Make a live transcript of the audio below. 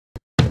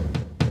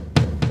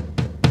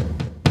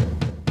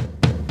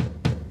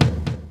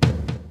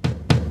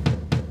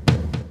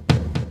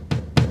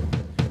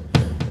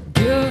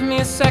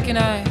a second,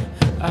 I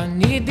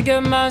need to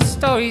get my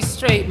story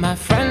straight. My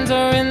friends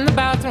are in the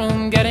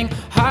bathroom getting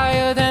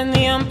higher than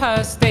the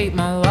Empire State.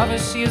 My lover,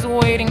 she is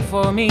waiting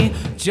for me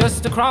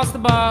just across the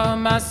bar.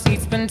 My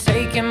seat's been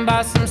taken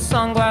by some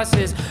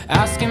sunglasses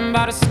asking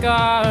about a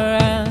scar.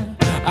 And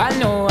I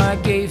know I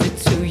gave it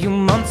to you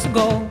months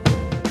ago.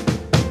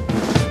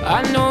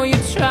 I know you're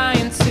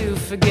trying to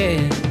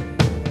forget,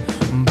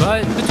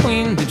 but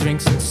between the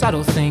drinks and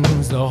subtle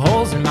things, the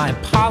holes in my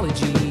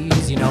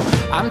apologies, you know,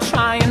 I'm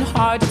trying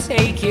hard to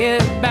take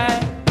it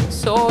back.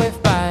 So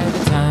if by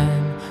the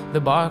time the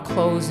bar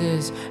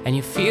closes and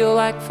you feel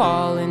like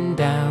falling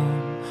down,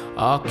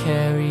 I'll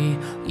carry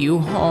you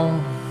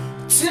home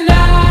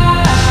tonight.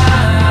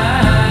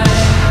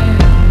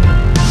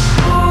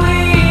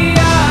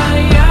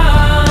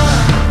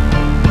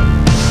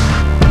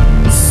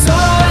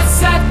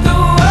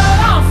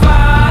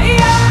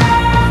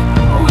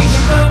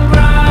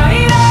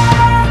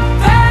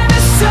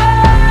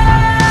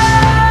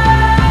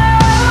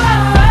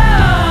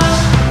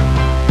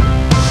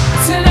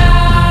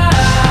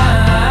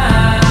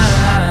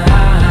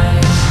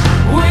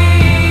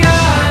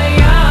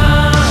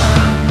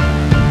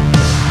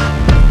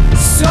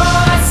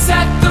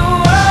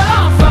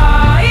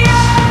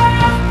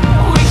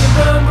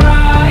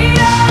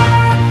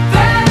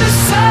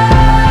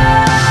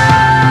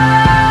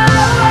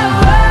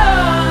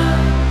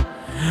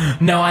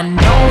 No, I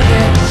know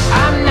that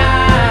I'm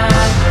not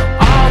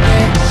all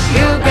that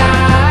you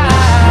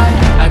got.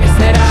 I guess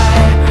that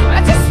I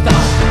just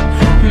thought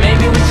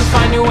maybe we could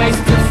find new ways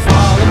to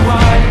fall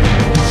apart.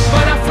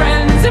 But our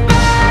friends are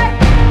back,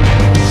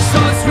 so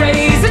let's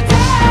raise a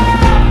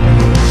toast,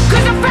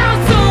 'cause I found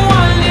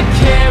someone to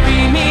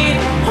carry me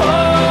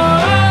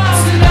home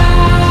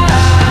tonight.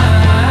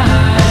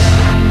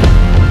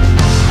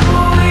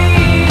 We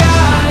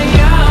are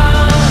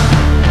young,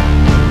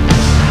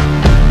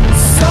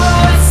 so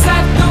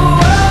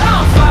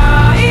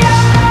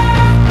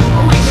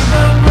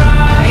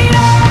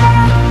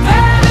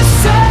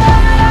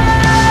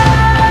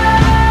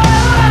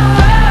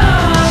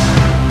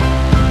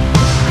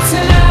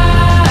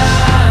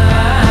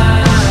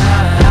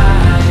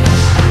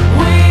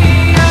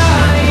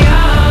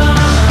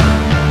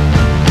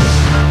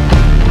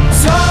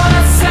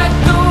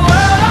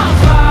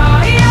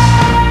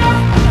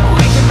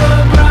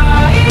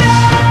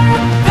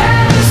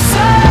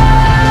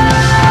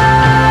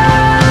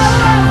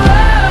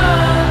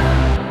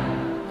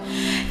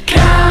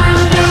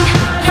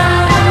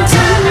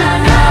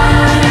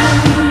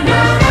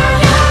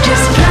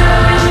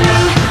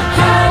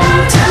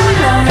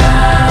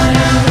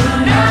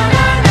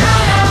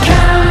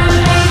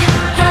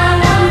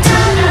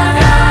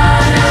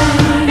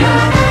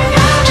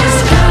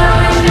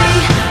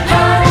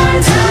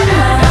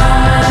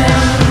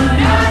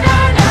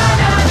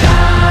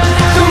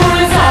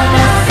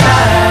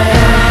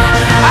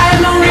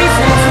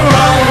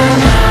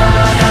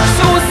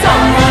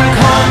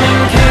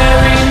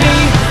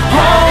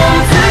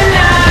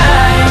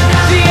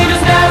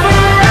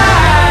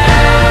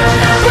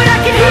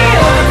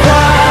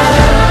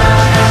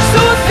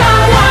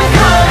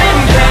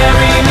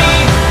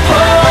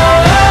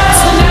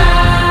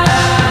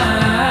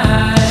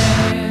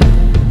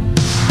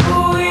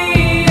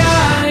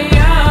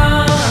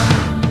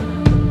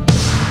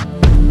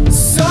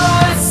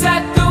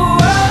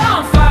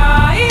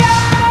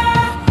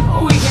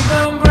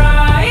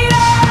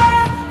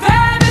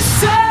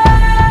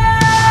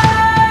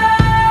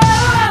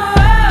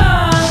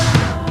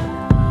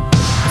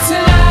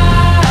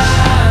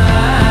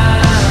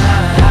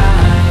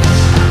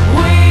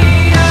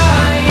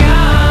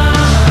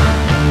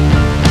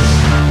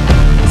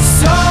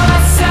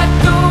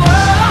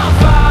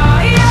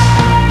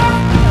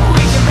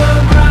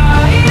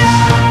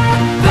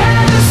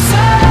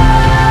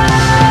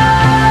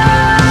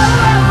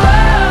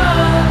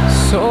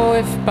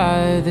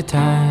by the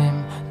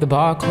time the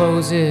bar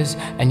closes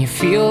and you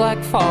feel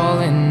like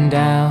falling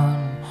down,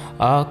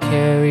 I'll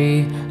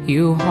carry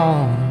you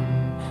home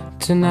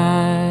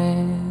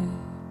tonight.